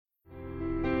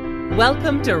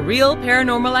Welcome to Real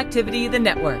Paranormal Activity, the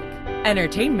network.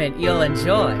 Entertainment you'll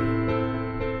enjoy.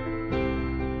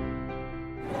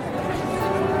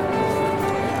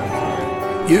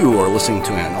 You are listening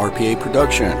to an RPA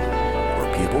production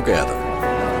where people gather.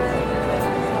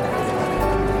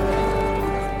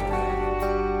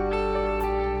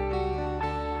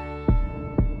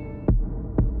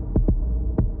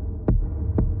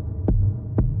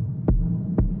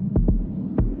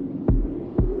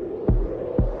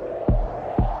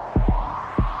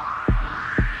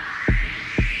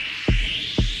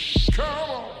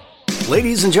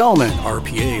 Ladies and gentlemen,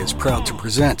 RPA is proud to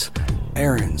present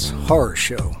Aaron's Horror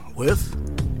Show with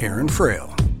Aaron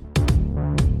Frale.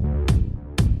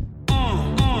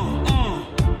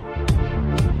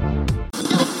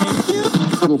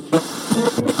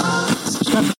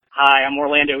 Hi, I'm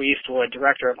Orlando Eastwood,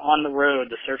 director of On the Road,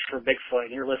 The Search for Bigfoot,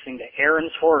 and you're listening to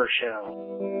Aaron's Horror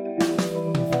Show.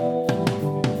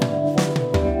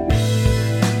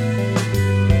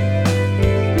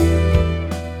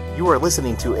 You are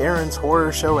listening to Aaron's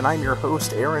Horror Show, and I'm your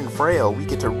host, Aaron Frale. We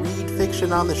get to read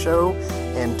fiction on the show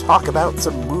and talk about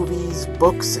some movies,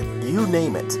 books, you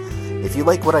name it. If you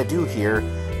like what I do here,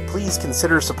 please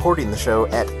consider supporting the show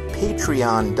at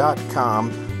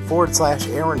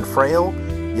patreon.com/Aaron Frale.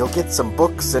 You'll get some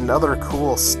books and other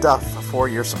cool stuff for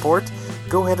your support.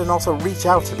 Go ahead and also reach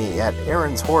out to me at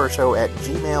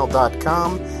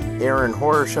aaronshorrorshow@gmail.com, Aaron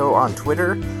Horror Show on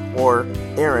Twitter, or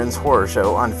Aaron's Horror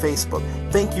Show on Facebook.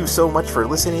 Thank you so much for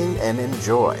listening and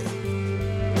enjoy.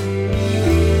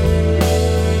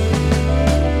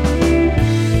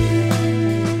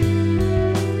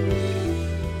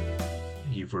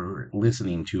 Thank you for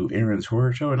listening to Aaron's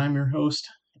Horror Show, and I'm your host,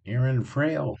 Aaron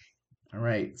Frale. All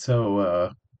right, so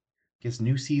guess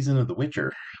new season of The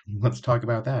Witcher. Let's talk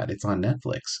about that. It's on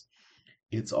Netflix.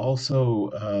 It's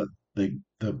also the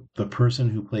person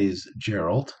who plays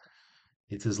Geralt.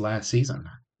 It's his last season.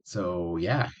 So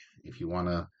yeah, if you want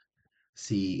to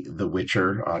see The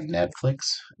Witcher on Netflix,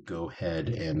 go ahead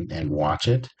and watch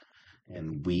it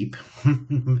and weep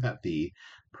that the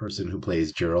person who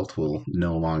plays Geralt will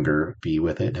no longer be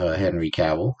with it, Henry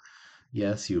Cavill.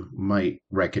 Yes, you might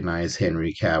recognize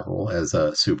Henry Cavill as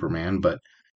a Superman, but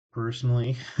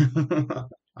personally,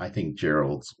 I think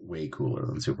Gerald's way cooler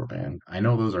than Superman. I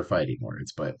know those are fighting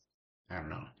words, but I don't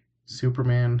know.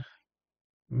 Superman,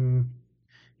 mm,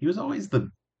 he was always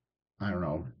I don't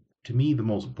know, to me, the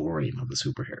most boring of the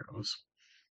superheroes.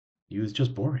 He was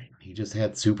just boring. He just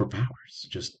had superpowers.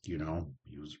 Just, he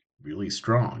was really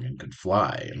strong and could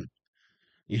fly. And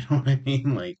you know what I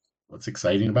mean? Like, what's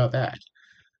exciting about that?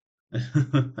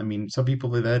 I mean, some people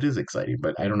that is exciting,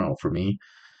 but I don't know. For me,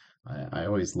 I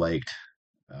always liked,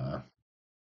 uh,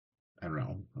 I don't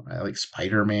know, I like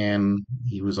Spider-Man.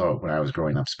 He was all, when I was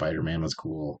growing up, Spider-Man was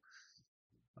cool.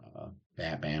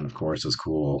 Batman, of course, was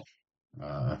cool.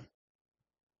 Uh,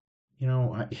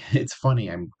 it's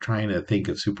funny. I'm trying to think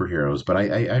of superheroes, but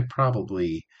I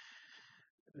probably,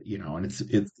 and it's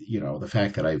the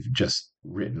fact that I've just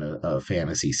written a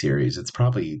fantasy series, it's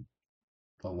probably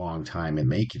a long time in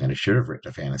making, and I should have written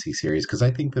a fantasy series because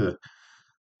I think the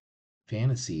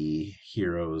fantasy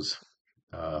heroes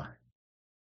uh,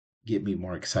 get me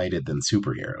more excited than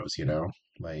superheroes,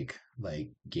 like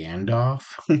Gandalf.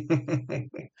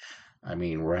 I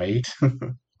mean, right?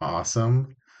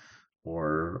 Awesome.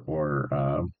 Or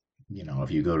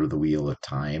if you go to the Wheel of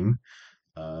Time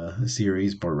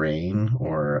series, Moraine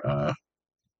or uh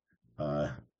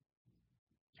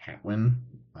Hatwin.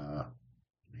 Am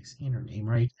I saying her name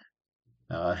right?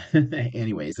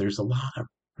 Anyways, there's a lot of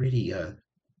pretty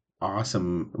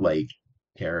awesome like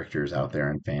characters out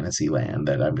there in Fantasyland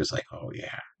that I'm just like, oh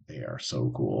yeah, they are so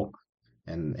cool.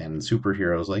 And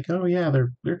superheroes like, oh yeah,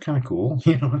 they're kind of cool.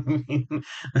 You know what I mean?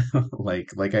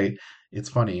 It's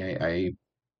funny. I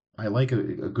like a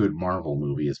good Marvel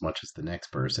movie as much as the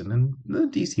next person, and the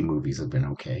DC movies have been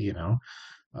okay.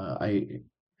 I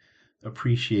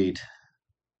appreciate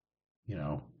you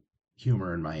know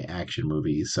humor in my action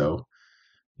movies, so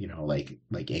like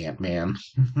Ant-Man.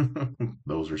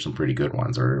 Those are some pretty good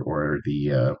ones, or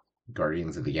the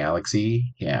Guardians of the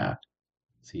Galaxy. Yeah,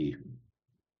 see,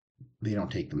 they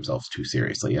don't take themselves too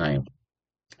seriously, and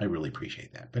I really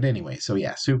appreciate that. But anyway, so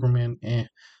yeah, Superman.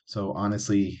 So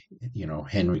honestly,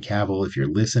 Henry Cavill, if you're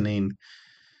listening,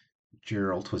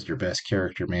 Geralt was your best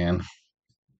character, man.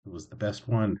 It was the best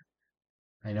one.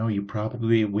 I know you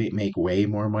probably make way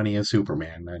more money as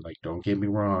Superman. Like, don't get me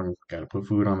wrong, got to put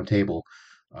food on the table.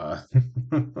 Uh,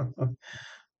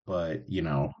 but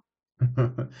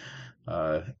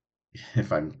uh,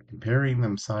 if I'm comparing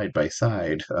them side by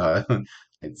side,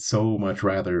 I'd so much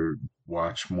rather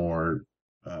watch more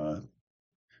uh,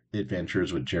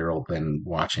 adventures with Gerald than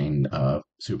watching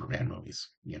Superman movies,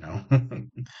 you know?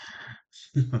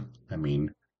 I mean,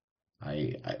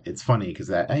 it's funny because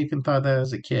I even thought that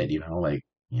as a kid, you know, like,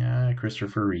 yeah,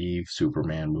 Christopher Reeve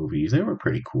Superman movies, they were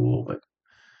pretty cool, but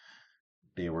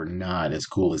they were not as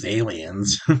cool as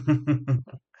Aliens.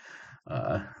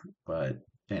 uh, but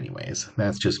anyways,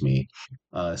 that's just me.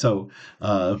 So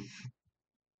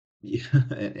yeah,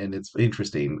 and it's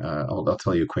interesting. I'll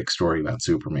tell you a quick story about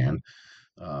Superman.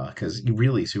 Because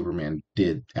really, Superman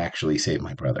did actually save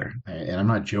my brother, and I'm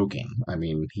not joking. I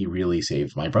mean, he really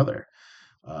saved my brother.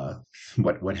 Uh,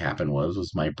 what happened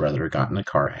was my brother got in a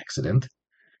car accident,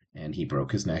 and he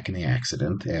broke his neck in the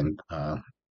accident, and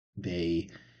they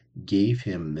gave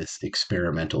him this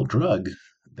experimental drug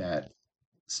that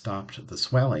stopped the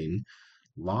swelling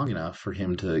long enough for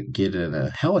him to get in a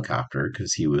helicopter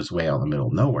because he was way out in the middle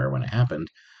of nowhere when it happened,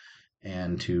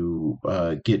 and to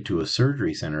get to a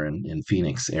surgery center in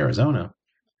Phoenix, Arizona,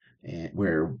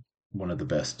 where one of the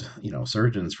best,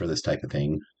 surgeons for this type of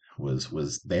thing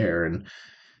was there,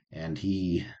 and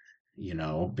he,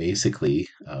 basically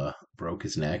broke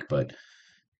his neck, but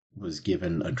was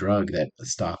given a drug that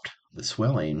stopped the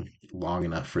swelling long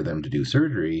enough for them to do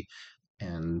surgery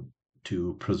and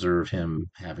to preserve him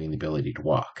having the ability to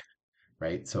walk.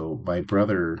 Right. So my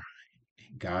brother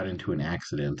got into an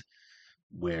accident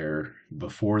where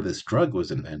before this drug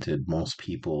was invented, most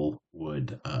people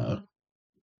would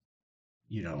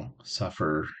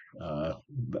suffer uh,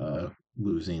 uh,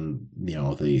 losing,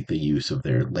 the use of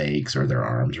their legs or their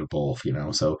arms or both,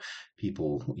 So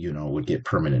people, would get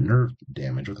permanent nerve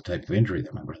damage with the type of injury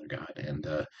that my brother got. And,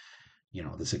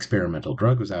 this experimental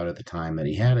drug was out at the time that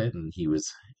he had it, and he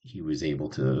was able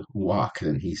to walk,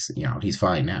 and he's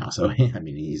fine now. So, I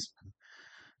mean, he's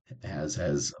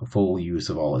has full use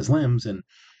of all his limbs. And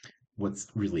what's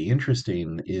really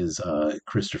interesting is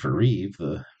Christopher Reeve,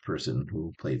 the person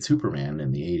who played Superman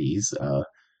in the 80s,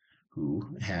 who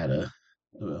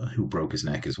who broke his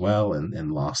neck as well,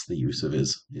 and lost the use of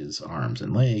his arms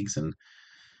and legs. And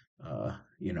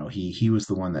he was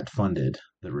the one that funded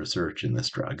the research in this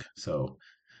drug. So,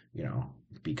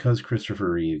 because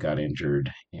Christopher Reeve got injured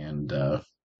and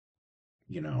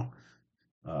you know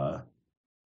uh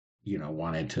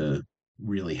wanted to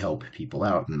really help people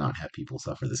out and not have people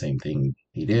suffer the same thing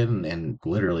he did, and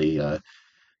literally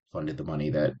funded the money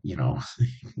that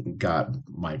got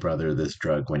my brother this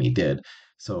drug when he did.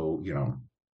 So,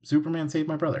 Superman saved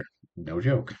my brother. No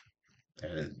joke.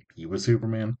 He was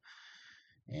Superman,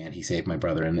 and he saved my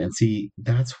brother. And see,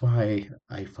 that's why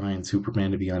I find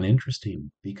Superman to be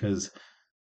uninteresting because,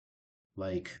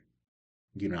 like,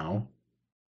 you know,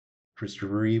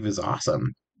 Christopher Reeve is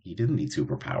awesome. He didn't need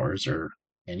superpowers or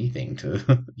anything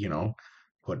to,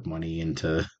 put money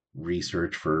into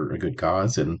research for a good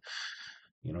cause. And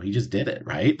he just did it,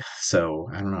 right? So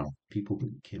I don't know. People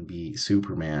can be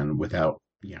Superman without,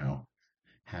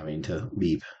 having to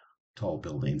leap tall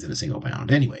buildings in a single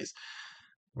bound. Anyways,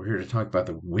 we're here to talk about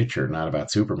The Witcher, not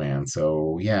about Superman.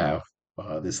 So yeah,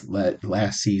 this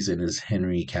last season is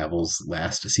Henry Cavill's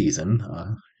last season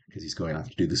because he's going off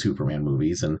to do the Superman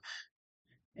movies, and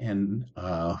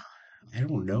I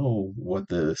don't know what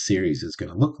the series is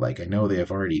going to look like. I know they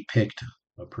have already picked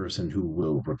a person who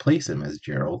will replace him as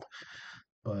Gerald,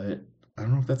 but I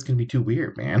don't know if that's going to be too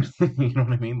weird, man. You know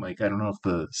what I mean? Like, I don't know if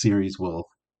the series will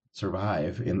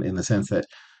survive in the sense that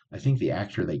I think the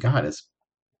actor they got is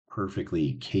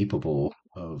perfectly capable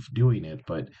of doing it,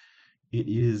 but it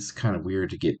is kind of weird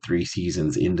to get 3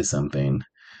 seasons into something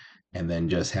and then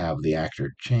just have the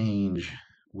actor change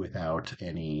without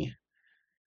any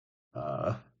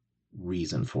uh,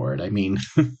 reason for it. I mean,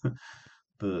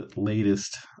 the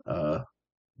latest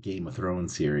Game of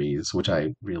Thrones series, which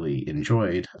I really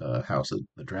enjoyed, House of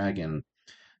the Dragon,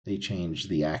 they changed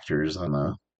the actors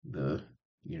on the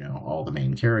all the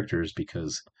main characters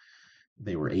because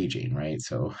they were aging, right?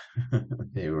 So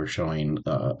they were showing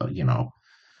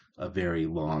a very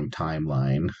long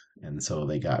timeline, and so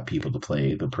they got people to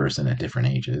play the person at different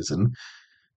ages. And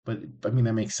but I mean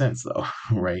that makes sense though,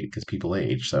 right? Because people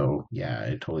age, so yeah,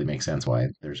 it totally makes sense why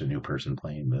there's a new person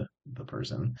playing the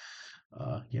person.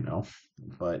 uh, you know.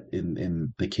 But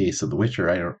in the case of The Witcher,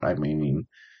 I don't. I mean,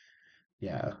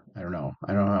 yeah, I don't know.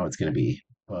 I don't know how it's gonna be,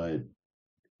 but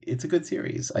it's a good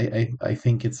series. I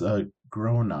think it's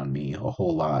grown on me a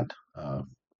whole lot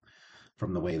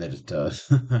from the way that it does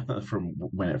from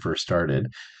when it first started.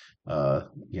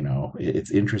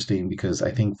 It's interesting because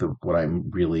I think the what I'm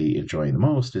really enjoying the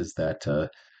most is that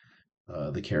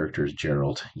the characters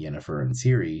Geralt, Yennefer, and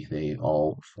Ciri, they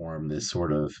all form this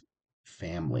sort of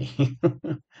family,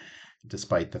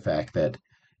 despite the fact that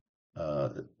uh,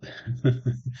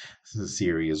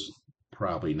 Siri is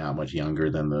probably not much younger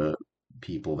than the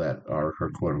people that are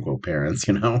her quote unquote parents,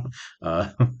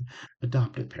 uh,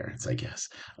 adopted parents, I guess.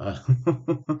 Uh,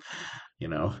 you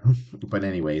know, but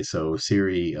anyway, so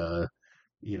Siri,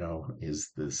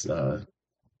 is this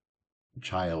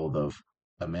child of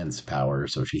immense power.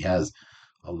 So she has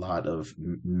a lot of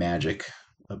magic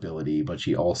ability, but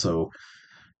she also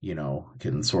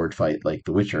can sword fight like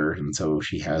the Witcher, and so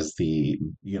she has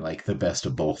like the best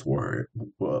of both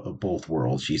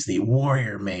worlds. She's the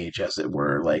warrior mage, as it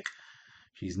were. Like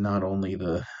she's not only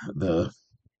the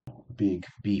big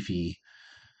beefy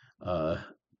uh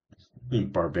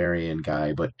barbarian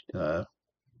guy, but uh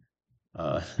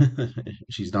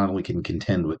she's not only can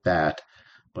contend with that,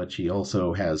 but she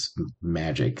also has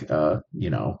magic. So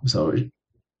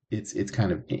it's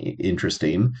kind of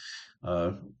interesting.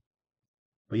 Uh,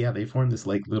 but yeah, they form this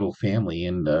like little family,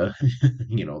 and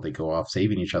they go off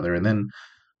saving each other, and then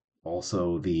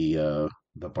also the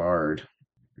bard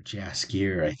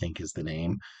Jaskier, I think is the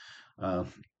name. Uh,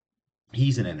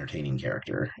 he's an entertaining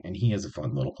character, and he has a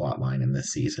fun little plot line in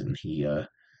this season. He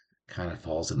kind of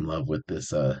falls in love with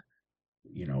this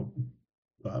you know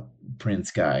uh,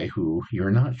 prince guy who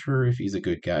you're not sure if he's a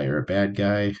good guy or a bad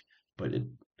guy, but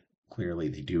clearly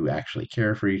they do actually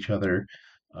care for each other.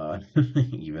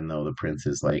 Even though the prince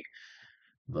is like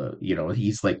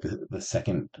he's like the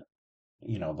second,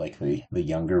 like the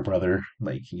younger brother.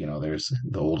 Like there's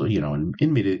the older,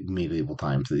 in medieval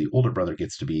times the older brother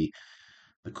gets to be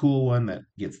the cool one that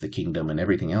gets the kingdom and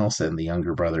everything else, and the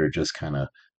younger brother just kind of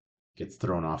gets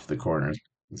thrown off the corner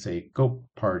and say go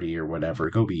party or whatever,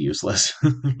 go be useless.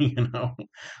 you know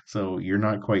so you're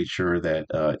not quite sure that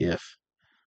if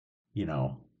you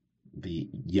know the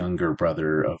younger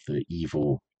brother of the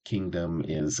evil kingdom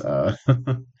is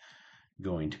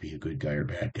going to be a good guy or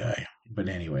bad guy. But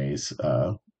anyways,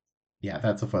 yeah,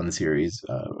 that's a fun series,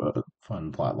 a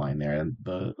fun plot line there, and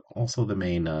the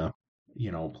main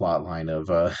plot line of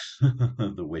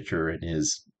the Witcher and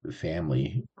his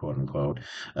family, quote unquote,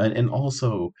 and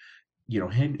also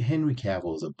Henry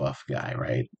Cavill is a buff guy,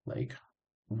 right? Like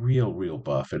real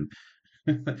buff, and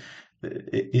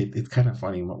it's kind of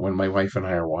funny when my wife and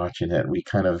I are watching it, we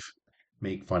kind of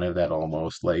make fun of that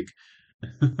almost like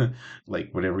like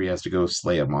whenever he has to go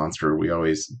slay a monster, we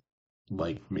always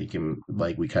like make him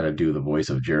like we kind of do the voice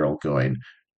of Gerald going,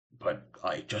 but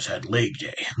I just had leg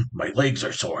day. My legs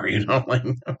are sore, like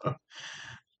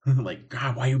like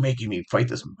God, why are you making me fight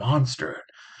this monster?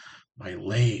 My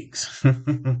legs.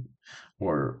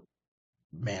 Or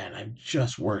man, I've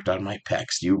just worked on my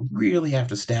pecs. Do you really have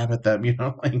to stab at them,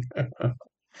 like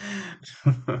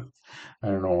I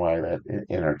don't know why that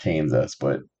entertains us,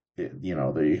 but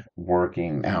the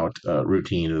working out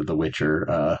routine of The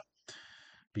Witcher,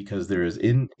 because there is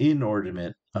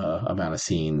inordinate amount of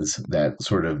scenes that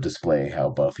sort of display how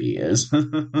Buffy is. So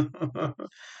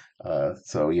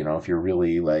if you're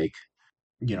really like,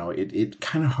 it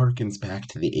kind of harkens back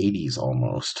to the 80s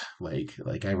almost. Like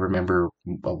I remember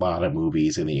a lot of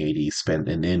movies in the 80s spent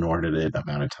an inordinate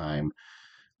amount of time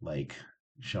like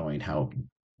showing how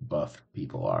buff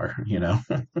people are.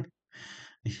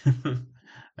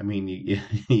 I mean,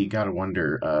 you gotta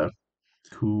wonder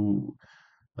who,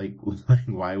 like, like,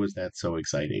 why was that so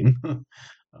exciting?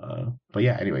 But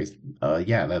yeah, anyways,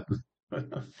 yeah, that.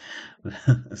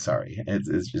 Sorry,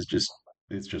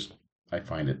 it's just I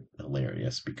find it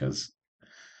hilarious because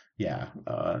yeah,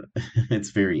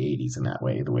 it's very 80s in that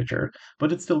way, The Witcher,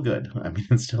 but it's still good. I mean,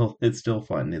 it's still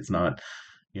fun. It's not,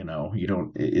 you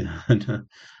don't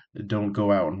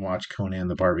go out and watch Conan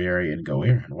the Barbarian and go,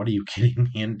 Aaron, what are you getting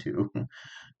me into?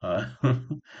 Uh,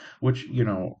 which,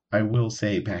 I will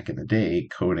say back in the day,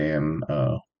 Conan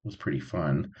was pretty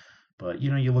fun. But,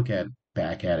 you look at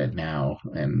back at it now,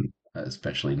 and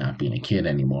especially not being a kid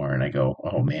anymore, and I go,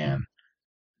 oh man,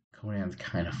 Conan's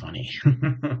kind of funny.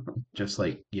 Just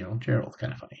like, Gerald's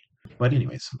kind of funny. But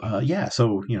anyways, yeah,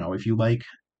 so, if you like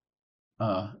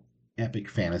uh epic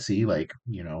fantasy, like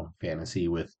fantasy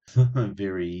with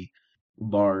very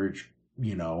large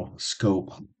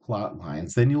scope plot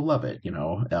lines, then you'll love it.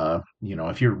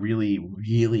 If you're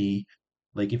really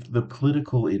like, if the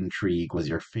political intrigue was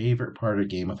your favorite part of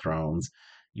Game of Thrones,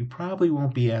 you probably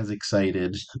won't be as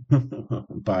excited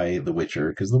by The Witcher,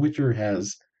 because The Witcher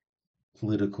has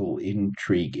political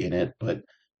intrigue in it, but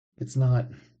it's not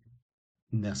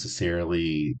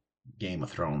necessarily Game of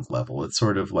Thrones level. It's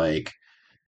sort of like,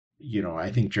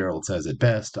 I think Gerald says it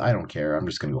best. I don't care. I'm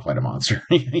just going to go fight a monster.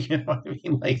 You know what I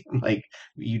mean? Like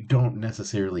you don't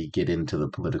necessarily get into the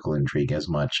political intrigue as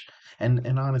much.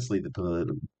 And honestly,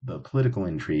 the political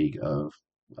intrigue of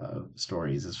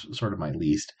stories is sort of my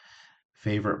least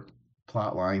favorite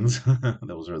plot lines.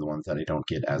 Those are the ones that I don't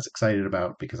get as excited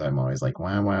about because I'm always like,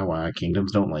 why?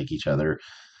 Kingdoms don't like each other.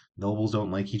 Nobles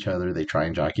don't like each other. They try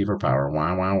and jockey for power.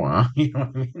 Wah. You know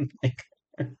what I mean?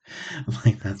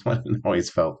 Like that's what it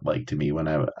always felt like to me when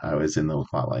I was in those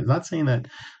plot lines. Not saying that,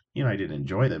 I didn't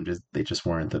enjoy them. Just they just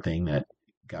weren't the thing that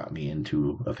got me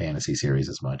into a fantasy series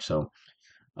as much. So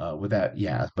with that,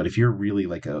 yeah. But if you're really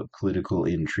like a political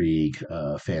intrigue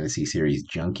fantasy series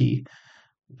junkie,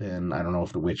 then I don't know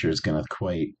if The Witcher is gonna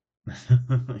quite,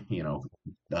 you know,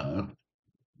 uh,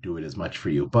 do it as much for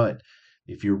you. But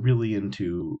if you're really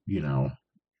into,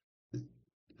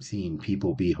 seeing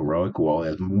people be heroic, well,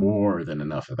 there's more than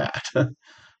enough of that.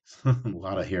 A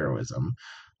lot of heroism,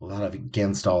 a lot of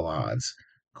against all odds,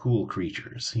 cool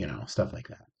creatures, stuff like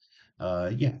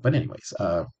that. Yeah, but anyways,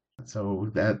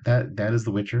 so that is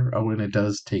The Witcher. Oh, and it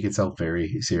does take itself very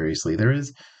seriously. There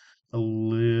is a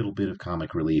little bit of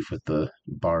comic relief with the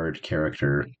bard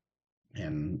character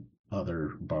and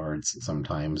other bards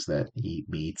sometimes that he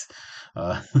meets,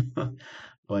 uh,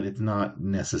 but it's not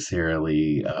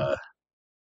necessarily.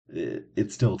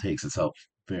 It still takes itself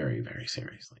very, very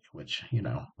seriously. Which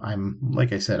I'm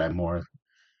like I said, I'm more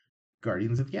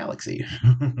Guardians of the Galaxy,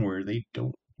 where they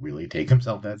don't really take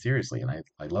themselves that seriously, and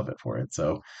I love it for it.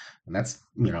 So, and that's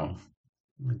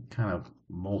kind of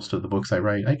most of the books I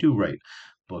write. I do write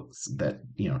books that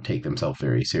take themselves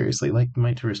very seriously, like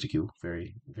my Touristic,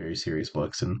 very very serious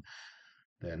books, and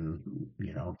then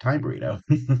Time Burrito,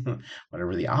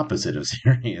 whatever the opposite of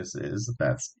serious is.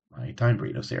 That's my Time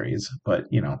Burrito series, but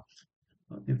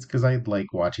it's because I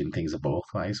like watching things of both.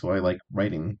 So I like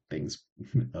writing things,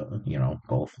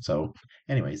 both. So,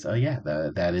 anyways, yeah,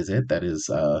 that is it. That is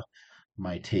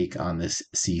my take on this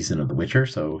season of The Witcher.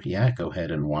 So yeah, go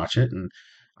ahead and watch it, and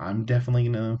I'm definitely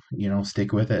gonna,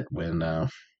 stick with it when the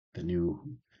new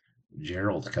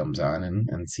Gerald comes on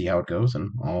and see how it goes,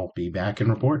 and I'll be back and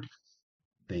report.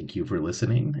 Thank you for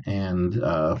listening, and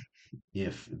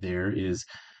if there is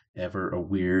ever a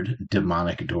weird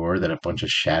demonic door that a bunch of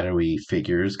shadowy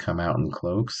figures come out in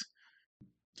cloaks,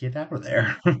 get out of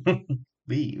there.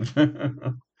 Leave.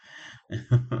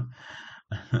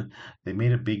 They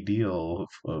made a big deal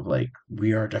of like,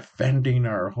 we are defending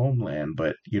our homeland,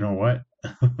 but you know what?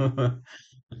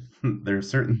 There are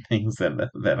certain things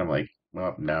that I'm like,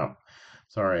 well, no,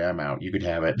 sorry, I'm out. You could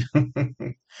have it.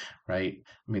 Right?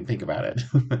 I mean, think about it.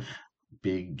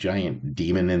 Big giant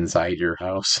demon inside your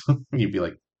house. You'd be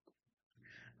like,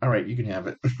 all right, you can have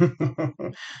it.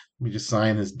 Let me just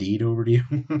sign this deed over to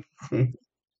you.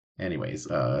 Anyways,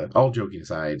 all joking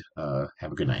aside,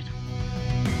 have a good night.